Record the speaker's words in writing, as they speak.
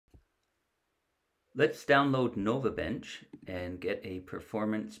Let's download Novabench and get a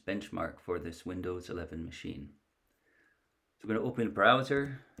performance benchmark for this Windows 11 machine. So we're going to open a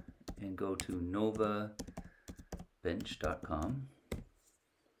browser and go to novabench.com.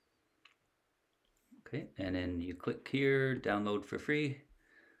 Okay, and then you click here, download for free,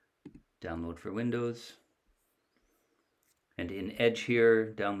 download for Windows. And in Edge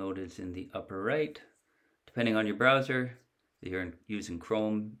here, download is in the upper right. Depending on your browser, if you're using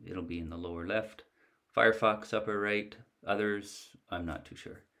Chrome, it'll be in the lower left. Firefox, upper right. Others, I'm not too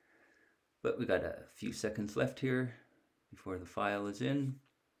sure. But we got a few seconds left here before the file is in.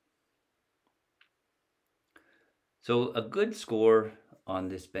 So a good score on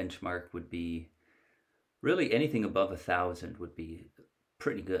this benchmark would be really anything above 1,000 would be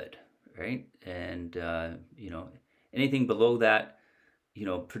pretty good, right? And anything below that,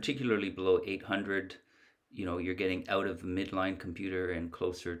 particularly below 800, you're getting out of a midline computer and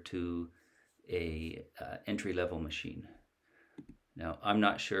closer to a entry-level machine. Now, I'm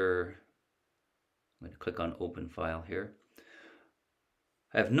not sure. I'm going to click on Open File here.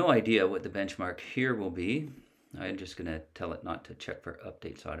 I have no idea what the benchmark here will be. I'm just going to tell it not to check for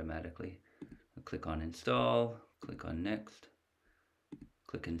updates automatically. I'll click on Install, click on Next,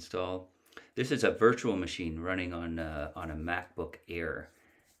 click Install. This is a virtual machine running on a MacBook Air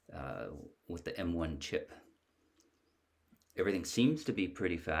with the M1 chip. Everything seems to be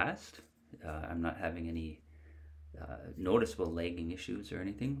pretty fast. I'm not having any noticeable lagging issues or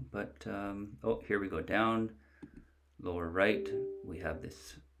anything, but oh, here we go down, lower right, we have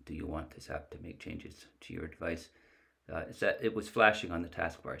this, do you want this app to make changes to your device? It was flashing on the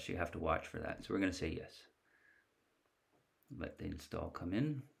taskbar, so you have to watch for that. So we're going to say yes. Let the install come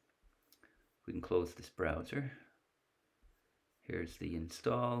in. We can close this browser. Here's the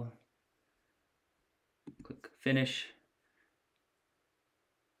install. Click finish.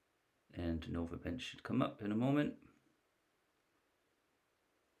 And Novabench should come up in a moment.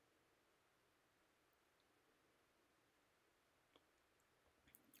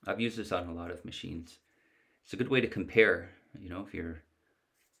 I've used this on a lot of machines. It's a good way to compare, if you're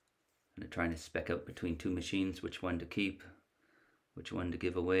trying to spec out between two machines, which one to keep, which one to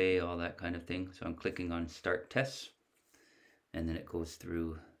give away, all that kind of thing. So I'm clicking on Start Tests, and then it goes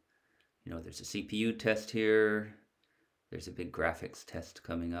through, there's a CPU test here, there's a big graphics test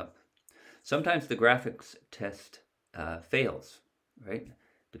coming up. Sometimes the graphics test fails, right?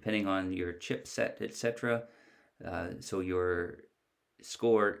 Depending on your chipset, etc. So your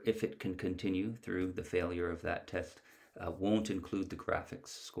score, if it can continue through the failure of that test, won't include the graphics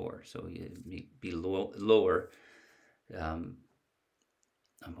score. So you may be lower. I'm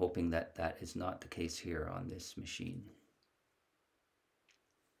hoping that that is not the case here on this machine.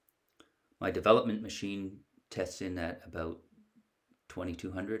 My development machine tests in at about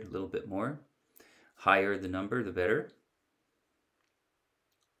 2200, a little bit more. Higher the number, the better.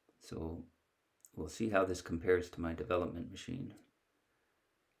 So we'll see how this compares to my development machine.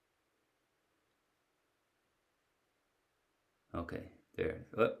 Okay, there.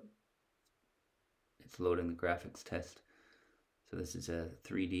 Oh, it's loading the graphics test. So this is a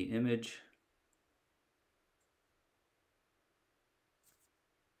 3D image.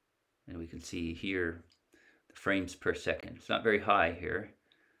 And we can see here the frames per second. It's not very high here,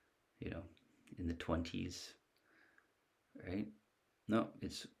 in the 20s, right? No,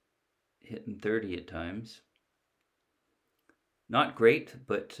 it's hitting 30 at times. Not great,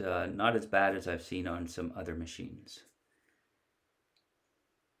 but not as bad as I've seen on some other machines.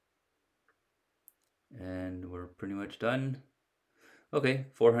 And we're pretty much done. Okay,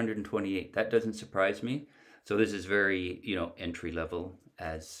 428. That doesn't surprise me. So this is very, entry level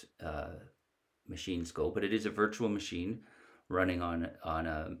as machines go, but it is a virtual machine running on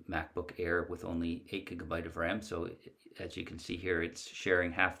a MacBook Air with only 8 GB of RAM. So as you can see here, it's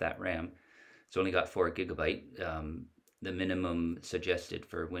sharing half that RAM. It's only got 4 GB. The minimum suggested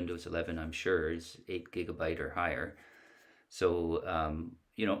for Windows 11, I'm sure, is 8 GB or higher. So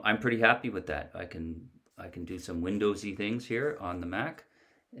I'm pretty happy with that. I can do some Windowsy things here on the Mac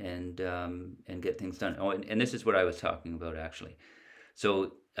and get things done. Oh, and this is what I was talking about actually.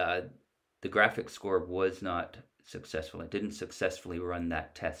 So the graphics score was not successful. It didn't successfully run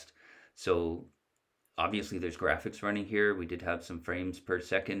that test. So obviously there's graphics running here. We did have some frames per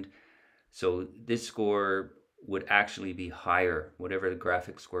second. So this score would actually be higher, whatever the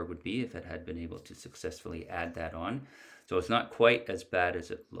graphics score would be, if it had been able to successfully add that on. So it's not quite as bad as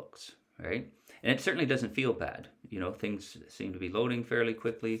it looks, right? And it certainly doesn't feel bad. Things seem to be loading fairly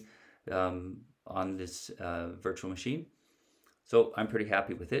quickly on this virtual machine. So I'm pretty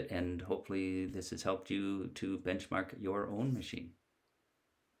happy with it, and hopefully this has helped you to benchmark your own machine.